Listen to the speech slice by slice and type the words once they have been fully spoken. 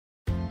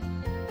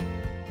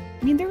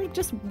I mean, there are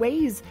just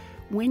ways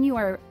when you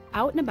are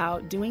out and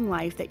about doing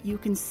life that you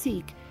can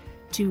seek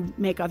to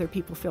make other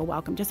people feel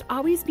welcome. Just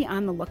always be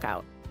on the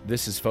lookout.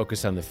 This is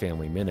Focus on the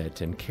Family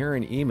Minute, and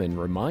Karen Ehman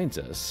reminds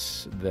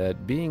us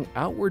that being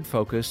outward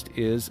focused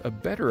is a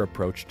better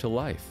approach to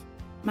life.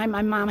 My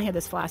mom had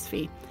this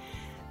philosophy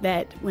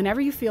that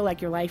whenever you feel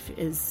like your life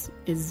is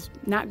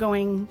not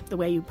going the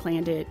way you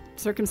planned it,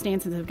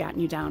 circumstances have gotten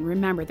you down,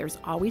 remember there's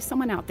always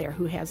someone out there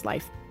who has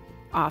life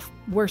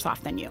worse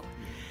off than you.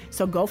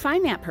 So go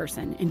find that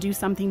person and do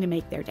something to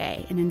make their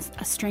day. And in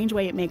a strange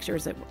way, it makes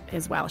yours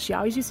as well. She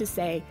always used to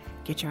say,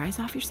 get your eyes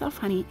off yourself,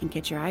 honey, and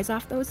get your eyes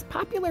off those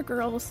popular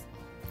girls.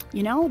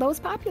 You know, those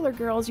popular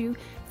girls, you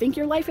think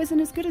your life isn't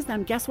as good as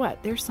them. Guess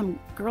what? There's some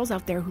girls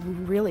out there who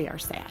really are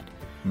sad.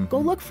 Mm-hmm. Go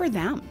look for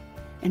them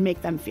and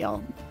make them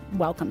feel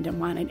welcomed and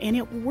wanted. And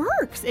it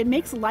works. It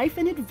makes life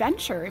an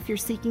adventure if you're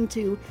seeking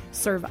to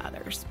serve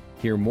others.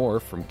 Hear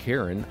more from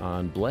Karen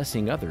on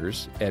blessing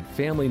others at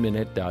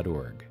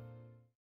FamilyMinute.org.